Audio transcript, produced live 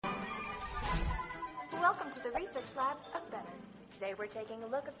Welcome to the research labs of Better. Today we're taking a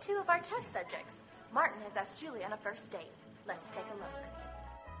look at two of our test subjects. Martin has asked Julie on a first date. Let's take a look.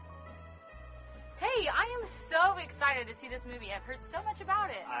 Hey, I am so excited to see this movie. I've heard so much about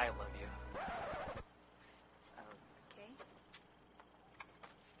it. I love you. Okay.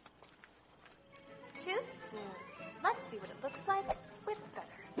 Too soon. Let's see what it looks like with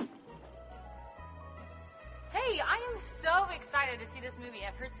Better. Hey, I am so excited to see this movie.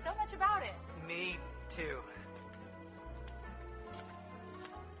 I've heard so much about it. Me too.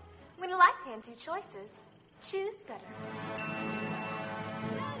 When life hands you choices, choose Better.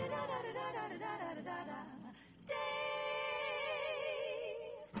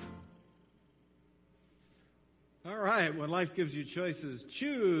 All right, when life gives you choices,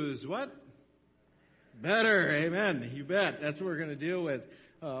 choose what? Better. Amen. You bet. That's what we're going to deal with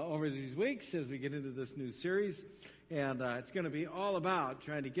over these weeks as we get into this new series. And it's going to be all about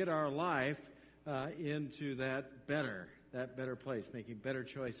trying to get our life into that better place, making better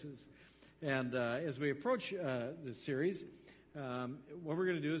choices. And as we approach this series, what we're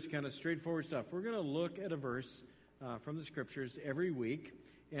going to do is kind of straightforward stuff. We're going to look at a verse from the Scriptures every week.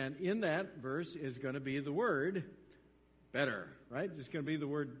 And in that verse is going to be the word better, right? It's going to be the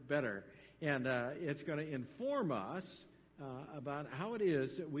word better. And it's going to inform us about how it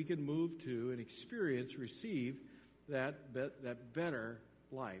is that we can move to and experience, receive that better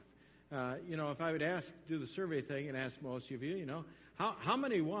life. If I would do the survey thing and ask most of you, how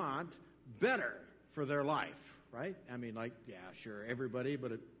many want better for their life, right? I mean, yeah, sure, everybody,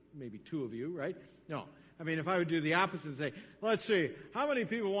 but maybe two of you, right? No. I mean, if I would do the opposite and say, let's see, how many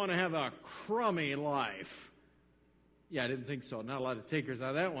people want to have a crummy life? Yeah, I didn't think so. Not a lot of takers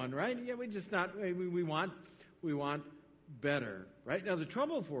on that one, right? Yeah, we want better, right? Now, the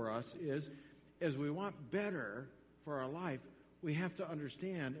trouble for us is, as we want better for our life, we have to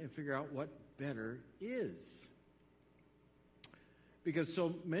understand and figure out what better is. Because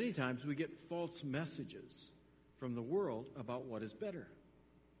so many times we get false messages from the world about what is better.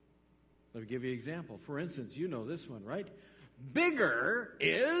 Let me give you an example. For instance, you know this one, right? Bigger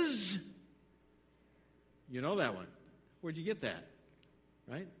is... You know that one. Where'd you get that?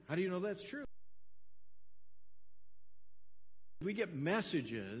 Right? How do you know that's true? We get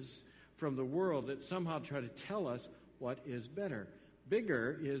messages from the world that somehow try to tell us what is better.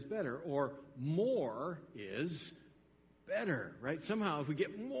 Bigger is better, or more is better, right? Somehow if we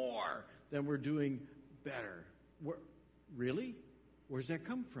get more, then we're doing better. Really? Where's that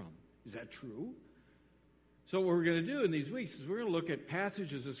come from? Is that true? So what we're going to do in these weeks is we're going to look at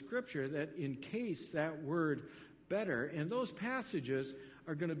passages of Scripture that encase that word better, and those passages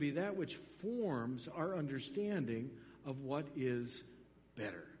are going to be that which forms our understanding of what is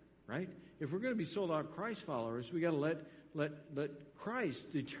better, right? If we're going to be sold-out Christ followers, we got to let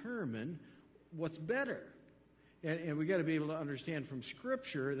Christ determine what's better. And we got to be able to understand from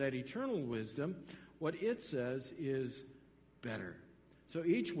Scripture that eternal wisdom, what it says is better. So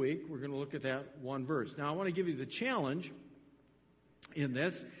each week, we're going to look at that one verse. Now, I want to give you the challenge in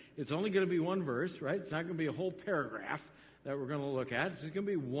this. It's only going to be one verse, right? It's not going to be a whole paragraph that we're going to look at. It's just going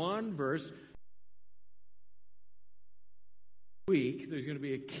to be one verse. Week, there's going to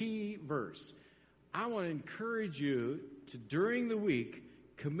be a key verse. I want to encourage you to, during the week,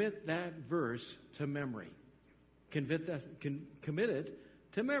 commit that verse to memory. Commit it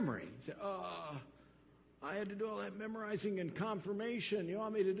to memory. Say, I had to do all that memorizing and confirmation. You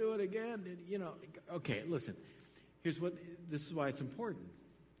want me to do it again? Okay, listen. This is why it's important.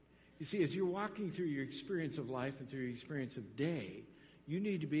 You see, as you're walking through your experience of life and through your experience of day, you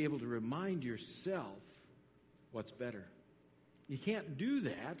need to be able to remind yourself what's better. You can't do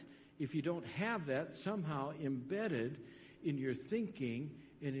that if you don't have that somehow embedded in your thinking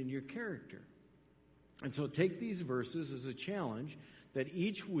and in your character. And so take these verses as a challenge that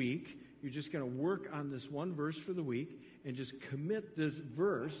each week you're just going to work on this one verse for the week and just commit this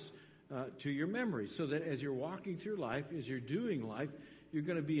verse to your memory so that as you're walking through life, as you're doing life, you're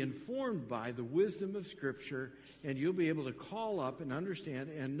going to be informed by the wisdom of Scripture, and you'll be able to call up and understand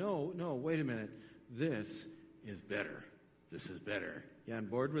and know, no, wait a minute, this is better. This is better. You on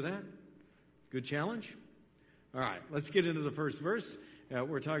board with that? Good challenge? All right, let's get into the first verse.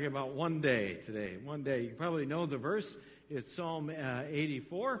 We're talking about one day today. One day. You probably know the verse. It's Psalm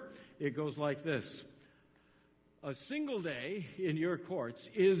 84. It goes like this. A single day in your courts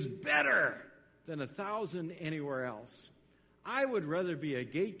is better than 1,000 anywhere else. I would rather be a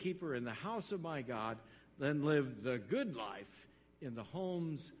gatekeeper in the house of my God than live the good life in the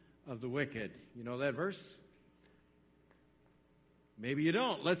homes of the wicked. You know that verse? Maybe you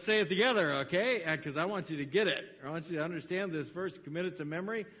don't. Let's say it together, okay? Because I want you to get it. I want you to understand this verse, commit it to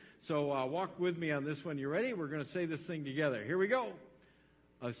memory. So walk with me on this one. You ready? We're going to say this thing together. Here we go.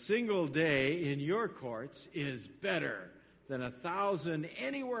 A single day in your courts is better than 1,000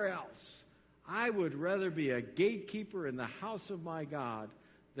 anywhere else. I would rather be a gatekeeper in the house of my God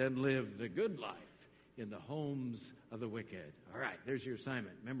than live the good life in the homes of the wicked. All right, there's your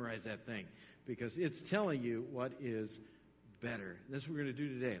assignment. Memorize that thing because it's telling you what is better. That's what we're going to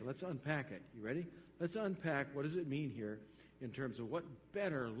do today. Let's unpack it. You ready? Let's unpack what does it mean here in terms of what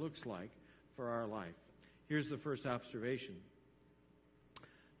better looks like for our life. Here's the first observation.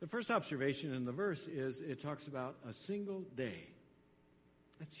 The first observation in the verse is it talks about a single day.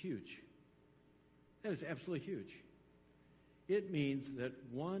 That's huge. That is absolutely huge. It means that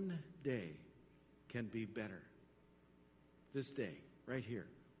one day can be better. This day, right here,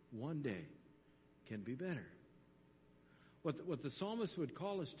 one day can be better. What the psalmist would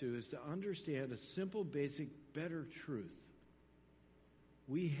call us to is to understand a simple, basic, better truth.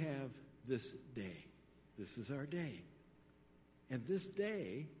 We have this day. This is our day. And this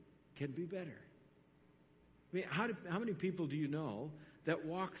day can be better. I mean, how many people do you know that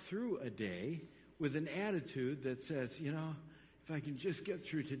walk through a day with an attitude that says, you know, if I can just get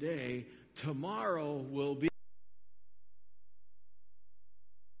through today, tomorrow will be...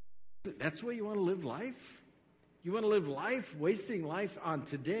 That's the way you want to live life? You want to live life, wasting life on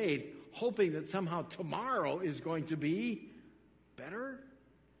today, hoping that somehow tomorrow is going to be better?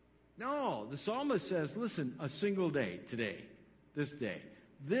 No, the psalmist says, listen, a single day today, this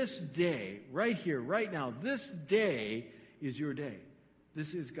day, right here, right now, this day is your day.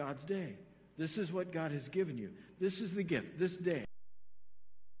 This is God's day. This is what God has given you. This is the gift, this day.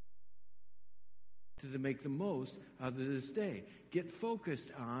 To make the most out of this day. Get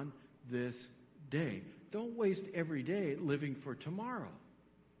focused on this day. Don't waste every day living for tomorrow.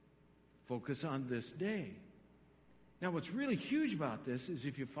 Focus on this day. Now, what's really huge about this is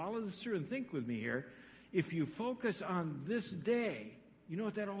if you follow this through and think with me here, if you focus on this day, you know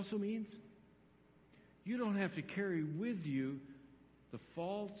what that also means? You don't have to carry with you the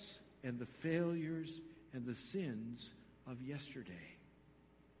faults and the failures and the sins of yesterday.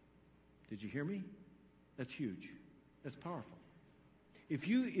 Did you hear me? That's huge. That's powerful. If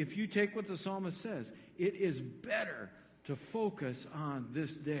you take what the psalmist says, it is better to focus on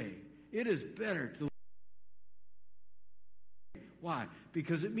this day. It is better to... Why?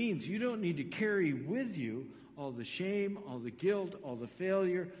 Because it means you don't need to carry with you all the shame, all the guilt, all the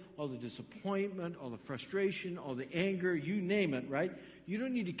failure, all the disappointment, all the frustration, all the anger, you name it, right? You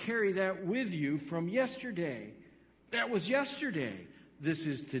don't need to carry that with you from yesterday. That was yesterday. This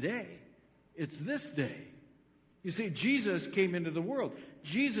is today. It's this day. You see, Jesus came into the world.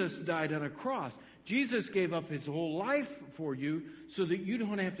 Jesus died on a cross. Jesus gave up his whole life for you so that you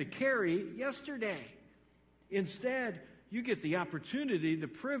don't have to carry yesterday. Instead, you get the opportunity, the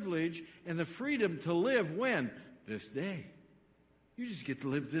privilege, and the freedom to live when? This day. You just get to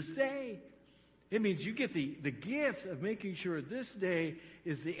live this day. It means you get the gift of making sure this day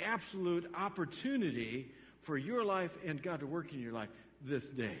is the absolute opportunity for your life and God to work in your life this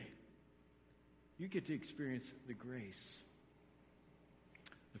day. You get to experience the grace,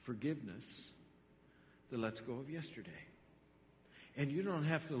 the forgiveness that lets go of yesterday. And you don't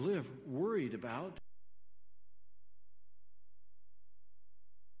have to live worried about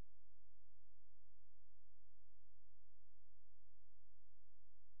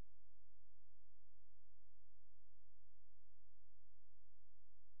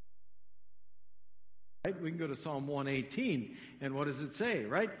right? We can go to Psalm 118, and what does it say,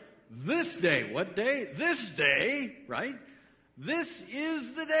 right? This day, what day? This day, right? This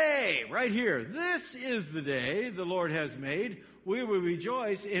is the day, right here. This is the day the Lord has made. We will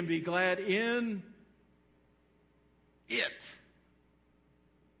rejoice and be glad in it.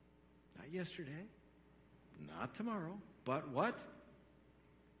 Not yesterday, not tomorrow, but what?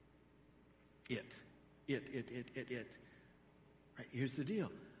 It. Right, here's the deal.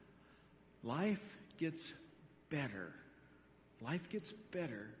 Life gets better. Life gets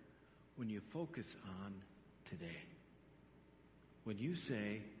better when you focus on today. When you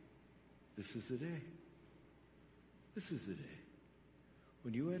say, this is the day. This is the day.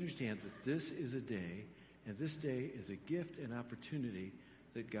 When you understand that this is a day, and this day is a gift and opportunity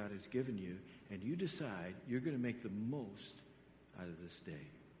that God has given you, and you decide you're going to make the most out of this day.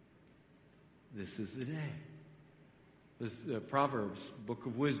 This is the day. This is Proverbs, book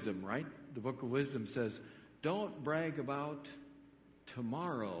of wisdom, right? The book of wisdom says, don't brag about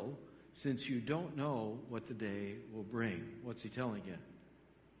tomorrow since you don't know what the day will bring. What's he telling you?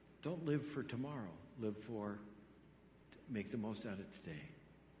 Don't live for tomorrow. Live for make the most out of today.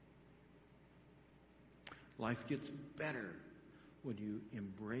 Life gets better when you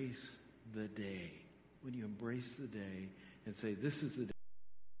embrace the day. When you embrace the day and say, this is the day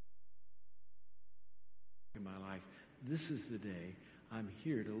in my life. This is the day I'm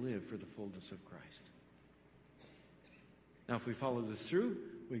here to live for the fullness of Christ. Now, if we follow this through,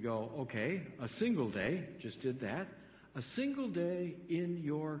 we go, okay, a single day, just did that. A single day in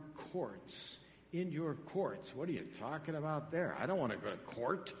your courts. In your courts. What are you talking about there? I don't want to go to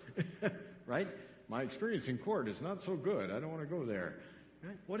court, right? My experience in court is not so good. I don't want to go there.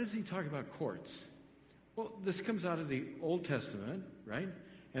 Right? What is he talking about, courts? Well, this comes out of the Old Testament, right?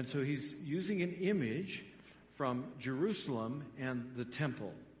 And so he's using an image from Jerusalem and the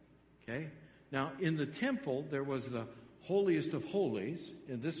temple, okay? Now, in the temple, there was the holiest of holies,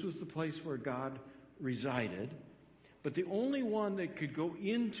 and this was the place where God resided. But the only one that could go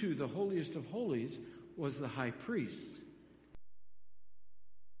into the holiest of holies was the high priest.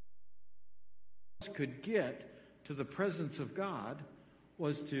 Could get to the presence of God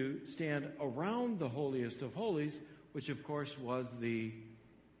was to stand around the holiest of holies, which of course was the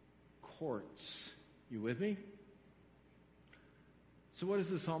courts. You with me? So what is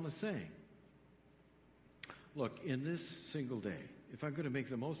the psalmist saying? Look, in this single day, if I'm going to make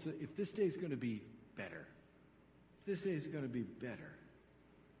the most of it, if this day is going to be better,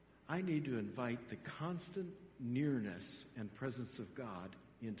 I need to invite the constant nearness and presence of God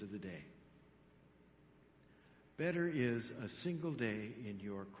into the day. Better is a single day in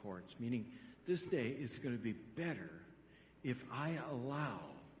your courts, meaning this day is going to be better if I allow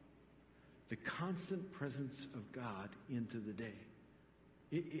the constant presence of God into the day.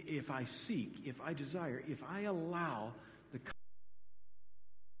 If I seek, if I desire, if I allow the...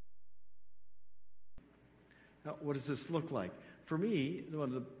 Now, what does this look like? For me,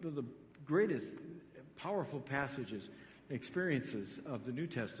 one of the greatest powerful passages, experiences of the New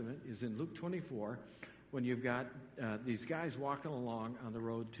Testament is in Luke 24, when you've got these guys walking along on the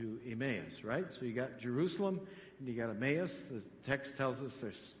road to Emmaus, right? So you got Jerusalem and you got Emmaus. The text tells us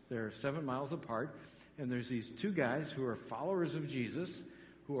they're 7 miles apart. And there's these two guys who are followers of Jesus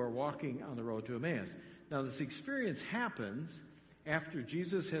who are walking on the road to Emmaus. Now, this experience happens after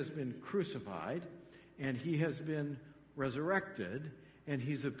Jesus has been crucified and he has been resurrected and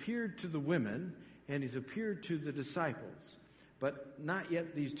he's appeared to the women and he's appeared to the disciples, but not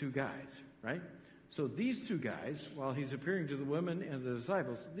yet these two guys, right? So these two guys, while he's appearing to the women and the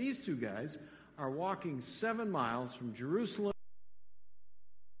disciples, these two guys are walking 7 miles from Jerusalem.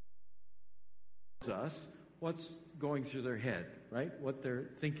 Us what's going through their head, right? What they're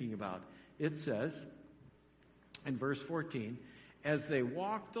thinking about. It says in verse 14, as they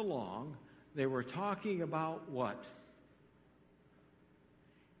walked along, they were talking about what?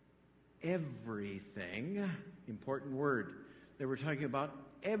 Everything. Important word. They were talking about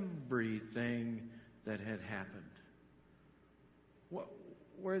everything that had happened.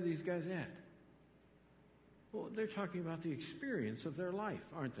 Where are these guys at? Well, they're talking about the experience of their life,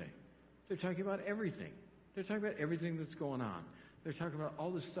 aren't they? They're talking about everything. They're talking about everything that's going on. They're talking about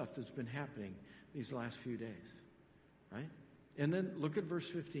all the stuff that's been happening these last few days, right? And then look at verse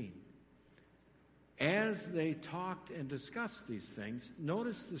 15. As they talked and discussed these things,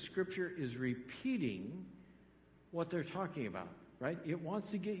 notice the scripture is repeating what they're talking about, right? It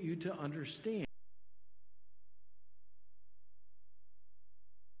wants to get you to understand,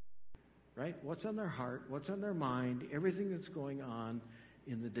 right? What's on their heart, what's on their mind, everything that's going on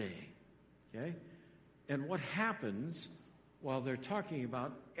in the day, okay? And what happens while they're talking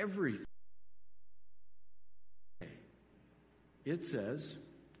about everything? It says,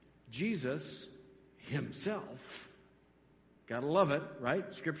 Jesus himself, gotta love it,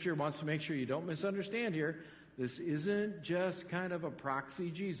 right? Scripture wants to make sure you don't misunderstand here. This isn't just kind of a proxy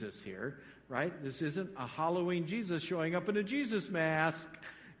Jesus here, right? This isn't a Halloween Jesus showing up in a Jesus mask,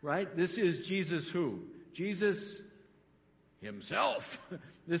 right? This is Jesus who? Jesus himself.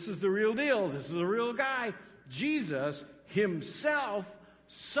 This is the real deal. This is the real guy. Jesus himself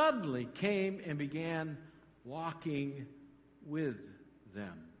suddenly came and began walking with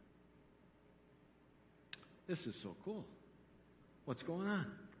them. This is so cool. What's going on?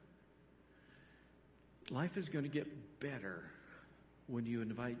 Life is going to get better when you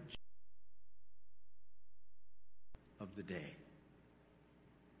invite Jesus of the day.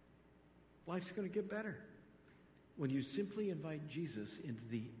 Life's going to get better when you simply invite Jesus into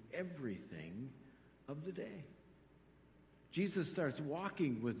the everything of the day. Jesus starts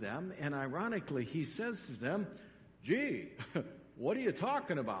walking with them, and ironically, he says to them, gee, what are you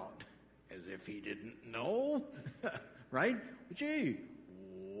talking about? As if he didn't know, right? Gee,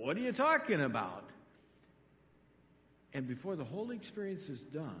 what are you talking about? And before the whole experience is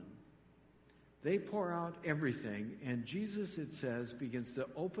done, they pour out everything, and Jesus, it says, begins to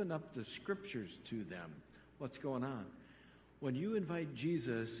open up the scriptures to them. What's going on? When you invite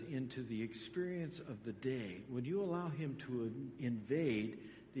Jesus into the experience of the day, when you allow him to invade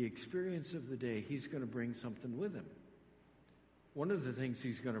the experience of the day, he's going to bring something with him. One of the things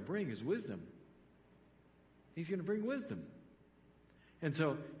he's going to bring is wisdom. He's going to bring wisdom. And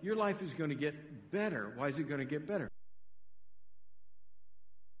so your life is going to get better. Why is it going to get better?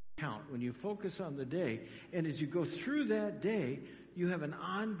 When you focus on the day, and as you go through that day, you have an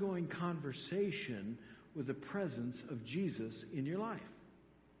ongoing conversation with the presence of Jesus in your life.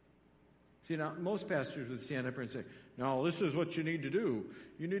 See, now, most pastors would stand up here and say, no, this is what you need to do.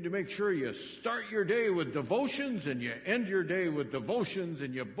 You need to make sure you start your day with devotions, and you end your day with devotions,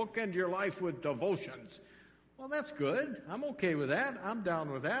 and you bookend your life with devotions. Well, that's good. I'm okay with that. I'm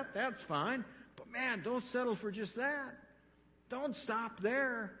down with that. That's fine. But man, don't settle for just that. Don't stop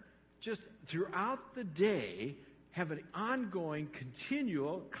there. Just throughout the day, have an ongoing,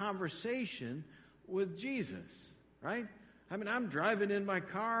 continual conversation with Jesus, right? I mean, I'm driving in my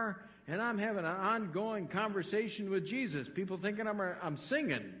car, and I'm having an ongoing conversation with Jesus. People thinking I'm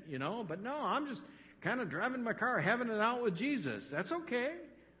singing, you know, but no, I'm just kind of driving my car, having it out with Jesus. That's okay.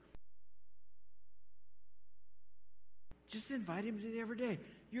 Just invite him to every day.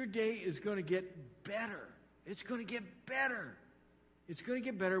 Your day is going to get better. It's going to get better. It's going to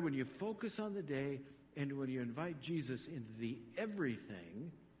get better when you focus on the day and when you invite Jesus into the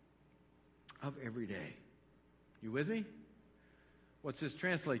everything of every day. You with me? What's this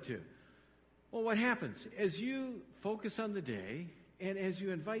translate to? Well, what happens? As you focus on the day and as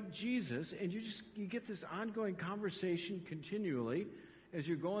you invite Jesus and you get this ongoing conversation continually as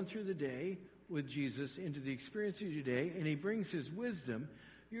you're going through the day with Jesus into the experience of your day, and he brings his wisdom,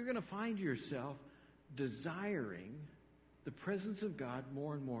 you're going to find yourself desiring the presence of God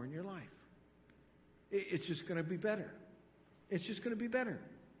more and more in your life. It's just going to be better. It's just going to be better.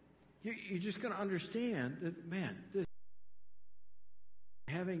 You're just going to understand that, man,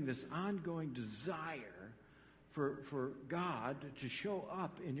 having this ongoing desire for God to show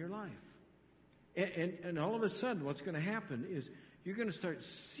up in your life. And all of a sudden, what's going to happen is you're going to start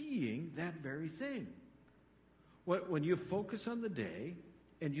seeing that very thing. When you focus on the day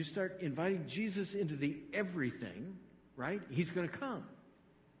and you start inviting Jesus into the everything, right? He's going to come.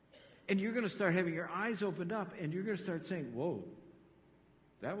 And you're going to start having your eyes opened up, and you're going to start saying, whoa,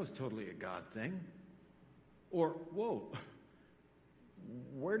 that was totally a God thing. Or, whoa,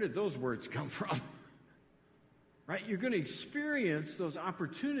 where did those words come from? Right? You're going to experience those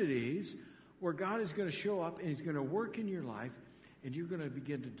opportunities where God is going to show up and he's going to work in your life, and you're going to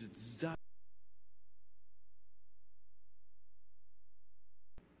begin to desire.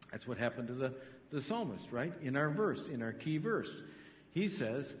 That's what happened to the psalmist, right? In our verse, in our key verse. He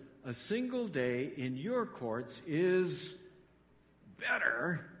says, a single day in your courts is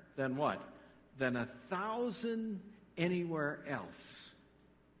better than what? Than 1,000 anywhere else.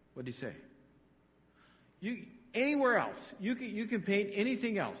 What did he say? Anywhere else. You can paint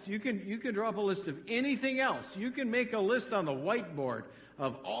anything else. You can draw up a list of anything else. You can make a list on the whiteboard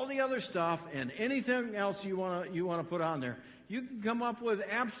of all the other stuff and anything else you want to put on there. You can come up with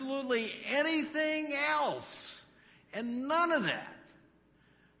absolutely anything else. And none of that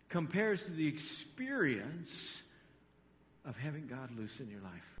compares to the experience of having God loose in your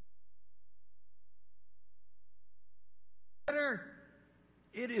life. Better.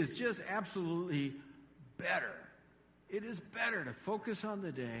 It is just absolutely better. It is better to focus on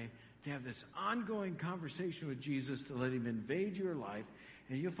the day, to have this ongoing conversation with Jesus, to let him invade your life,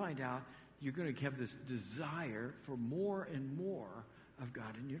 and you'll find out you're going to have this desire for more and more of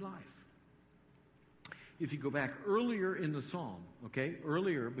God in your life. If you go back earlier in the psalm, okay,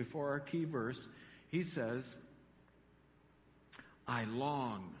 earlier before our key verse, he says, I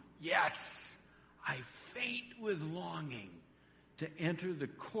long, yes, I faint with longing to enter the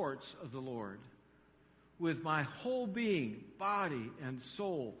courts of the Lord. With my whole being, body, and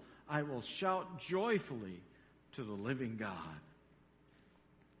soul, I will shout joyfully to the living God.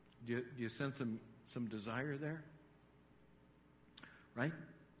 Do you sense some desire there? Right?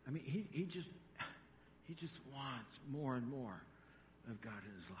 I mean, he just wants more and more of God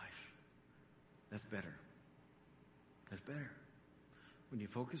in his life. That's better. That's better. When you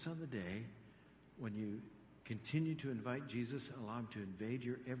focus on the day, when you continue to invite Jesus and allow him to invade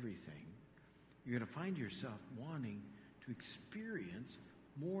your everything, you're going to find yourself wanting to experience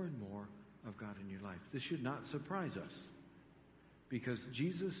more and more of God in your life. This should not surprise us, because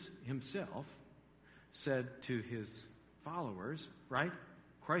Jesus himself said to his followers, right?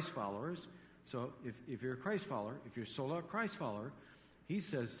 Christ followers, So if you're a Christ follower, if you're a sold-out Christ follower, he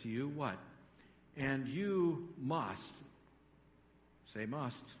says to you what? And you must. Say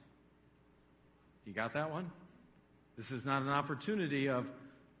must. You got that one? This is not an opportunity of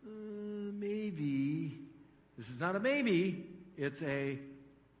maybe. This is not a maybe. It's a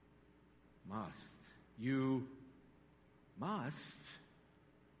must. You must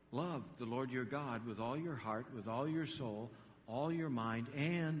love the Lord your God with all your heart, with all your soul, all your mind,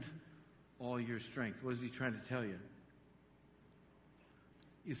 and all your strength. What is he trying to tell you?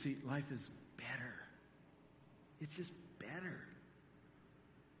 You see, life is better. It's just better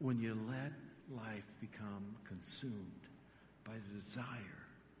when you let life become consumed by the desire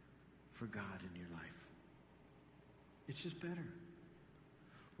for God in your life. It's just better.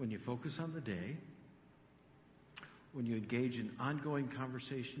 When you focus on the day, when you engage in ongoing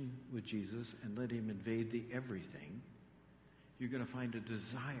conversation with Jesus and let him invade the everything, you're going to find a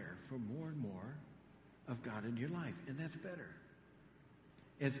desire for more and more of God in your life, and that's better.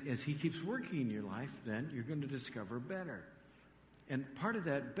 As he keeps working in your life, then you're going to discover better. And part of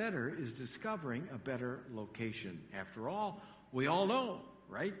that better is discovering a better location. After all, we all know,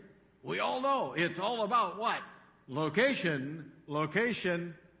 right? We all know it's all about what? Location.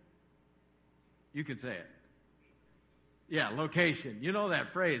 Location. You can say it. Yeah, location. You know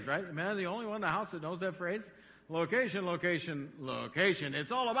that phrase, right? Am I the only one in the house that knows that phrase? Location, location, location.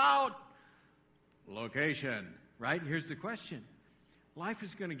 It's all about location, right? Here's the question. Life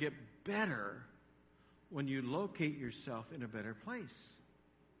is going to get better when you locate yourself in a better place.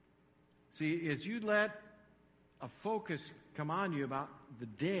 See, as you let a focus come on you about the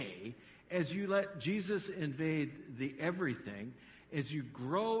day, as you let Jesus invade the everything, as you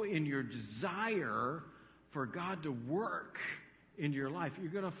grow in your desire for God to work in your life,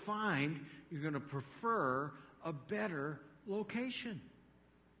 you're going to find you're going to prefer a better location.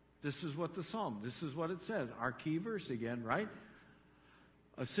 This is what this is what it says. Our key verse again, right?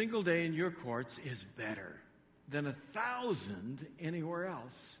 A single day in your courts is better than 1,000 anywhere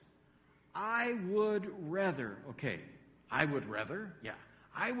else. I would rather.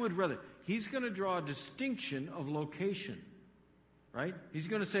 He's going to draw a distinction of location, right? He's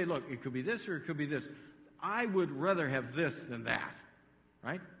going to say, look, it could be this or it could be this. I would rather have this than that,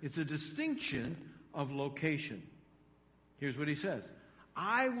 right? It's a distinction of location. Here's what he says.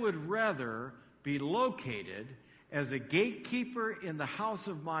 I would rather be located as a gatekeeper in the house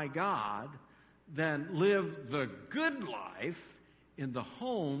of my God than live the good life in the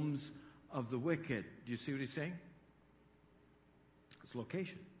homes of the wicked. Do you see what he's saying? It's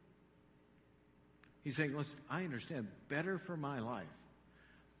location. He's saying, listen, I understand. Better for my life.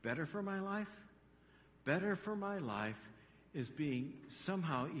 Better for my life? Better for my life is being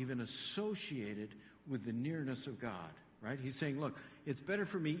somehow even associated with the nearness of God, right? He's saying, look, it's better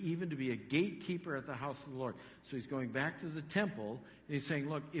for me even to be a gatekeeper at the house of the Lord. So he's going back to the temple, and he's saying,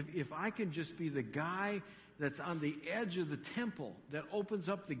 look, if I can just be the guy that's on the edge of the temple that opens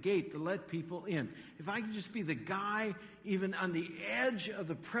up the gate to let people in, if I can just be the guy even on the edge of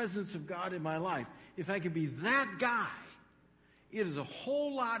the presence of God in my life, if I can be that guy, it is a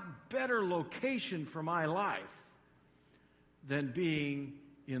whole lot better location for my life than being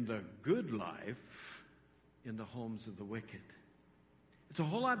in the good life in the homes of the wicked. It's a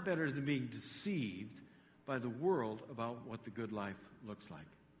whole lot better than being deceived by the world about what the good life looks like.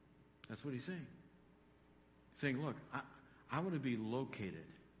 That's what he's saying. He's saying, look, I want to be located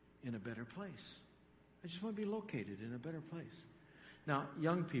in a better place. I just want to be located in a better place. Now,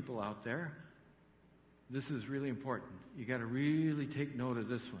 young people out there, this is really important. You got to really take note of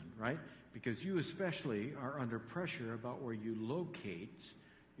this one, right? Because you especially are under pressure about where you locate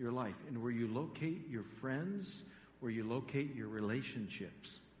your life and where you locate your friends, where you locate your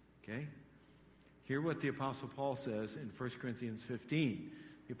relationships, okay? Hear what the Apostle Paul says in 1 Corinthians 15.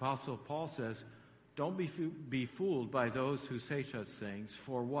 The Apostle Paul says, don't be fooled by those who say such things,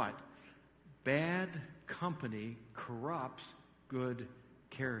 for what? Bad company corrupts good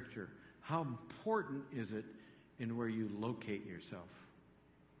character. How important is it in where you locate yourself?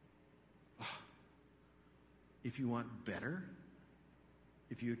 If you want better,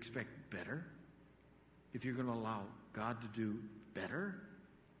 if you expect better, if you're going to allow God to do better,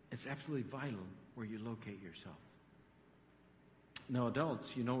 it's absolutely vital where you locate yourself. Now,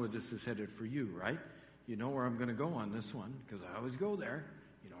 adults, you know where this is headed for you, right? You know where I'm going to go on this one, because I always go there.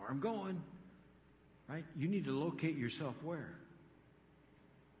 You know where I'm going, right? You need to locate yourself where?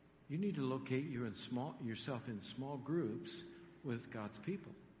 You need to locate yourself in small groups with God's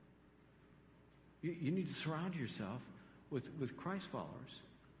people. You need to surround yourself with Christ followers.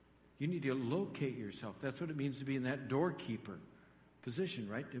 You need to locate yourself. That's what it means to be in that doorkeeper position,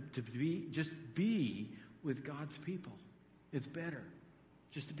 right? To be with God's people. It's better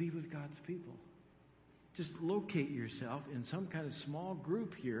just to be with God's people. Just locate yourself in some kind of small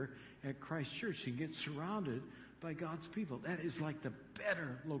group here at Christ Church and get surrounded by God's people. That is like the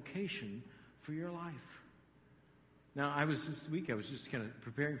better location for your life. Now, this week I was just kind of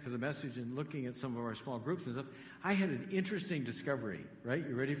preparing for the message and looking at some of our small groups and stuff. I had an interesting discovery, right?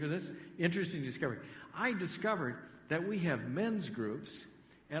 You ready for this? Interesting discovery. I discovered that we have men's groups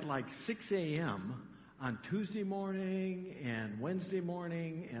at like 6 a.m. on Tuesday morning and Wednesday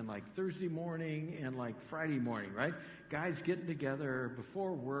morning and like Thursday morning and like Friday morning, right? Guys getting together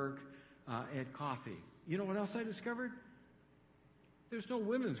before work at coffee. You know what else I discovered? There's no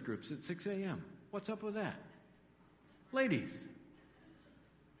women's groups at 6 a.m. What's up with that? Ladies,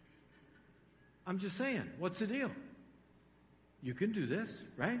 I'm just saying, what's the deal? You can do this,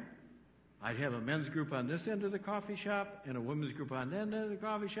 right? I'd have a men's group on this end of the coffee shop and a women's group on that end of the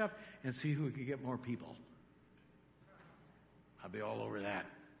coffee shop and see who could get more people. I'd be all over that,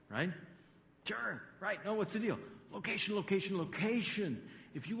 right? Sure, right. No, what's the deal? Location, location, location.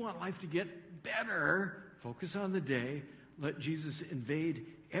 If you want life to get better, focus on the day. Let Jesus invade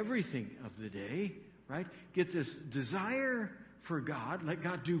everything of the day. Right? Get this desire for God. Let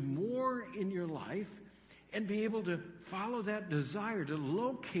God do more in your life and be able to follow that desire to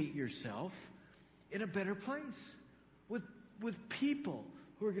locate yourself in a better place with people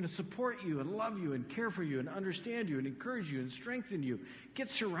who are going to support you and love you and care for you and understand you and encourage you and strengthen you. Get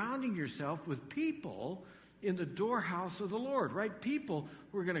surrounding yourself with people in the doorhouse of the Lord, right? People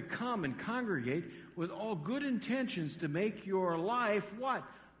who are going to come and congregate with all good intentions to make your life what?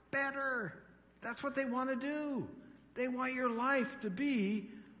 Better. That's what they want to do. They want your life to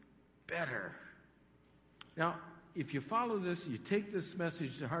be better. Now, if you follow this, you take this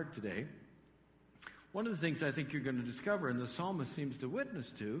message to heart today, one of the things I think you're going to discover, and the psalmist seems to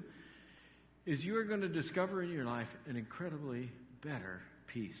witness to, is you're going to discover in your life an incredibly better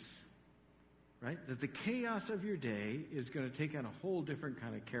peace. Right? That the chaos of your day is going to take on a whole different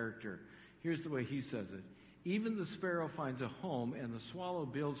kind of character. Here's the way he says it. Even the sparrow finds a home, and the swallow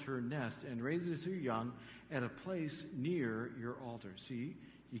builds her nest and raises her young at a place near your altar. See,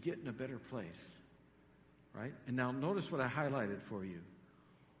 you get in a better place, right? And now notice what I highlighted for you.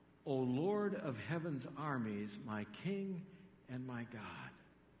 O Lord of heaven's armies, my King and my God.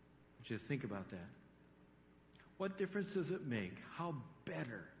 I want you to think about that. What difference does it make? How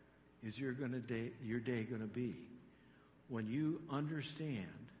better is your day going to be when you understand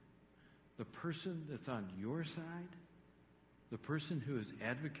the person that's on your side, the person who is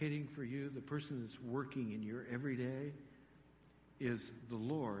advocating for you, the person that's working in your everyday, is the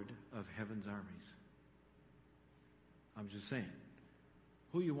Lord of heaven's armies. I'm just saying.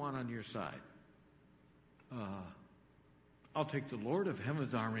 Who you want on your side? I'll take the Lord of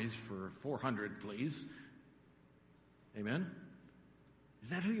heaven's armies for 400, please. Amen? Is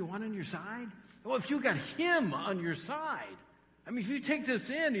that who you want on your side? Well, if you got him on your side, I mean, if you take this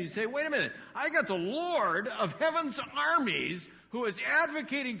in and you say, wait a minute, I got the Lord of heaven's armies who is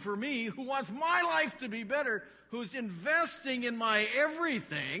advocating for me, who wants my life to be better, who's investing in my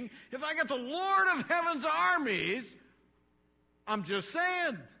everything. If I got the Lord of heaven's armies, I'm just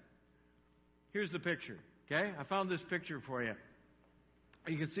saying. Here's the picture, okay? I found this picture for you.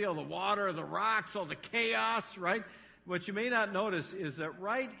 You can see all the water, the rocks, all the chaos, right? What you may not notice is that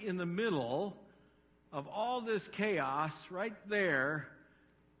right in the middle of all this chaos, right there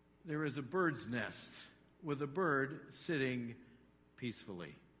is a bird's nest with a bird sitting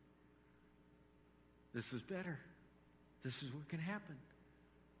peacefully. This is better. This is what can happen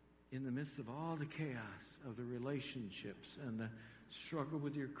in the midst of all the chaos of the relationships and the struggle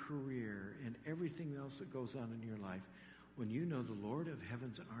with your career and everything else that goes on in your life. When you know the Lord of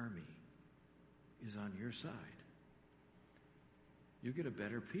heaven's army is on your side, you get a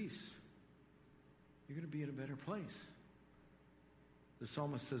better peace. You're going to be in a better place. The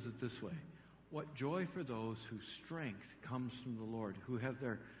psalmist says it this way. What joy for those whose strength comes from the Lord, who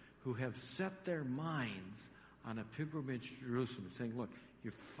have set their minds on a pilgrimage to Jerusalem, saying, look,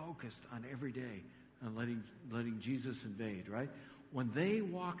 you're focused on every day on letting Jesus invade, right? When they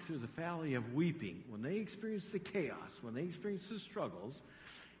walk through the valley of weeping, when they experience the chaos, when they experience the struggles,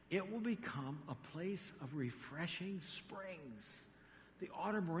 it will become a place of refreshing springs. The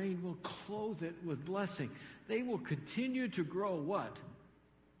autumn rain will clothe it with blessing. They will continue to grow what?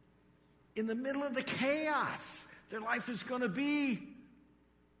 In the middle of the chaos. Their life is going to be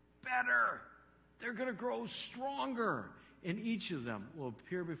better. They're going to grow stronger. And each of them will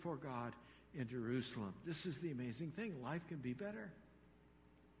appear before God in Jerusalem. This is the amazing thing. Life can be better.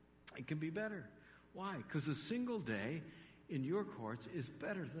 It can be better. Why? Because a single day in your courts is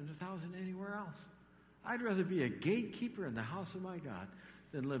better than 1,000 anywhere else. I'd rather be a gatekeeper in the house of my God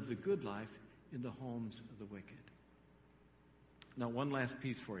than live the good life in the homes of the wicked. Now, one last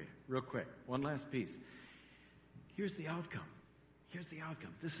piece for you, real quick. One last piece. Here's the outcome. Here's the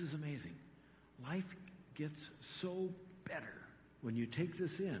outcome. This is amazing. Life gets so better when you take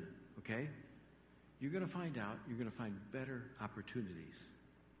this in, okay? You're going to find out, you're going to find better opportunities.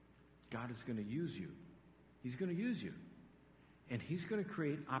 God is going to use you. He's going to use you. And He's going to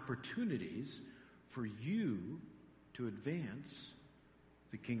create opportunities for you to advance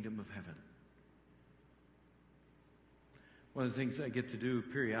the kingdom of heaven. One of the things I get to do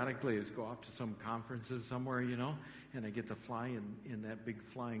periodically is go off to some conferences somewhere, and I get to fly in that big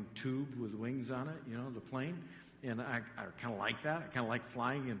flying tube with wings on it, the plane. And I kind of like that. I kind of like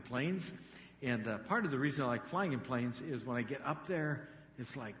flying in planes. And part of the reason I like flying in planes is when I get up there,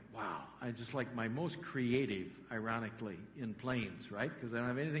 it's like, wow, I just like my most creative, ironically, in planes, right? Because I don't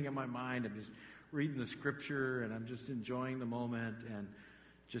have anything in my mind. I'm just reading the scripture, and I'm just enjoying the moment, and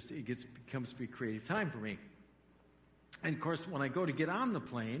just becomes to be creative time for me. And of course, when I go to get on the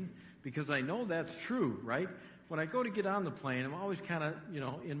plane, because I know that's true, right? When I go to get on the plane, I'm always kind of,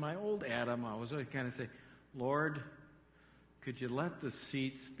 in my old Adam, I was always kind of say, Lord, could you let the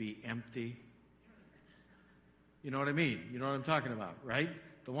seats be empty? You know what I mean? You know what I'm talking about, right?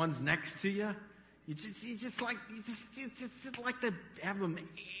 The ones next to you, you just like to have them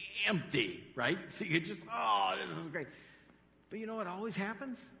empty, right? So you just, oh, this is great. But you know what always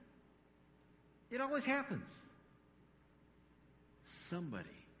happens? It always happens. Somebody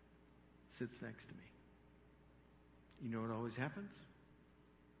sits next to me. You know what always happens?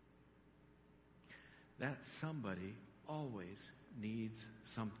 That somebody always needs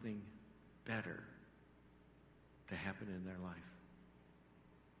something better to happen in their life.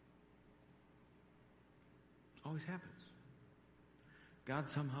 Always happens. God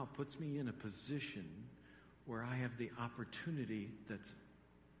somehow puts me in a position where I have the opportunity that's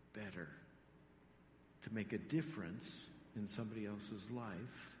better to make a difference in somebody else's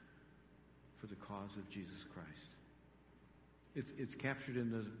life for the cause of Jesus Christ. It's captured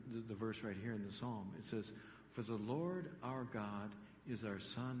in the verse right here in the Psalm. It says, "For the Lord our God is our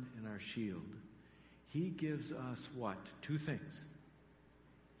sun and our shield. He gives us" what? Two things.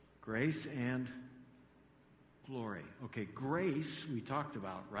 Grace and glory. Okay, grace we talked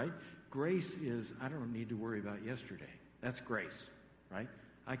about, right? Grace is, I don't need to worry about yesterday. That's grace, right?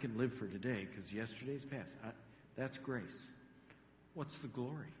 I can live for today because yesterday's past. That's grace. What's the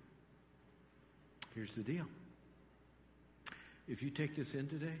glory? Here's the deal. If you take this in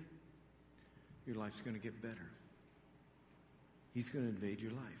today, your life's going to get better. He's going to invade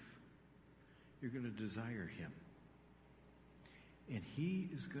your life. You're going to desire Him. And He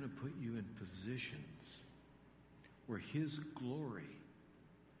is going to put you in positions where His glory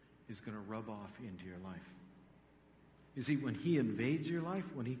is going to rub off into your life. You see, when He invades your life,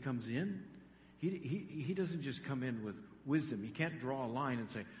 when He comes in, He doesn't just come in with wisdom. He can't draw a line and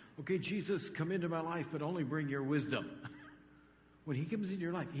say, okay, Jesus, come into my life, but only bring your wisdom. When He comes into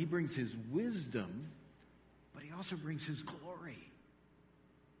your life, He brings His wisdom, but He also brings His glory.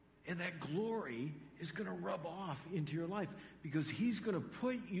 And that glory is going to rub off into your life because He's going to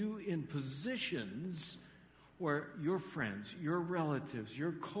put you in positions where your friends, your relatives,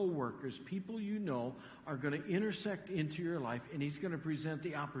 your co-workers, people you know are going to intersect into your life, and He's going to present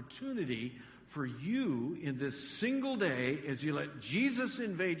the opportunity for you in this single day as you let Jesus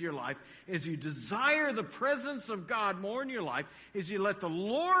invade your life, as you desire the presence of God more in your life, as you let the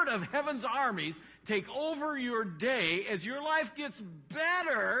Lord of heaven's armies take over your day, as your life gets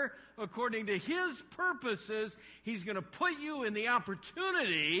better according to His purposes, He's going to put you in the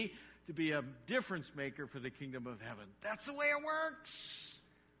opportunity to be a difference maker for the kingdom of heaven. That's the way it works.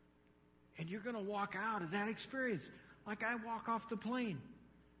 And you're going to walk out of that experience like I walk off the plane.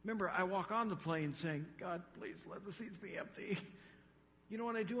 Remember, I walk on the plane saying, God, please let the seats be empty. You know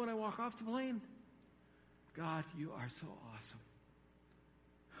what I do when I walk off the plane? God, you are so awesome.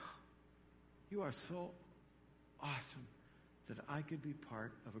 You are so awesome that I could be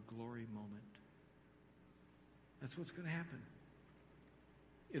part of a glory moment. That's what's going to happen.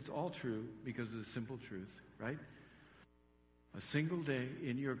 It's all true because of the simple truth, right? A single day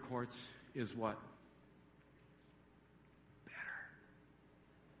in your courts is what?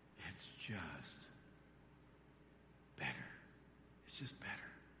 It's just better. It's just better.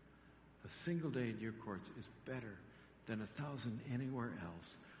 A single day in your courts is better than 1,000 anywhere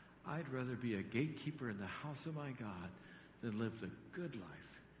else. I'd rather be a gatekeeper in the house of my God than live the good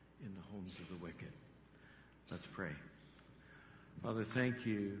life in the homes of the wicked. Let's pray. Father, thank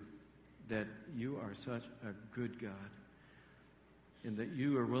you that you are such a good God. and that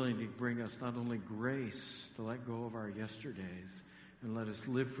you are willing to bring us not only grace to let go of our yesterdays and let us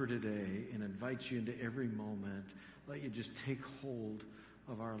live for today and invite you into every moment. Let you just take hold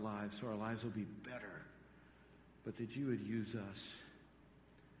of our lives so our lives will be better, but that you would use us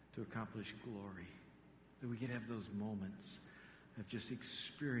to accomplish glory, that we could have those moments of just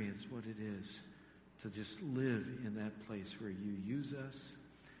experience what it is to just live in that place where you use us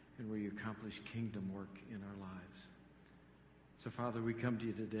and where you accomplish kingdom work in our lives. So, Father, we come to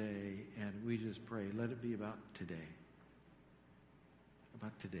you today and we just pray, let it be about today.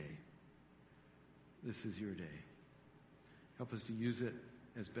 About today. This is your day. Help us to use it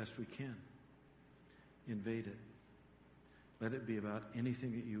as best we can. Invade it. Let it be about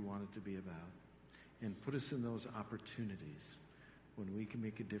anything that you want it to be about. And put us in those opportunities when we can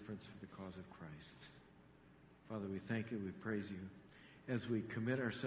make a difference for the cause of Christ. Father, we thank you. We praise you. As we commit ourselves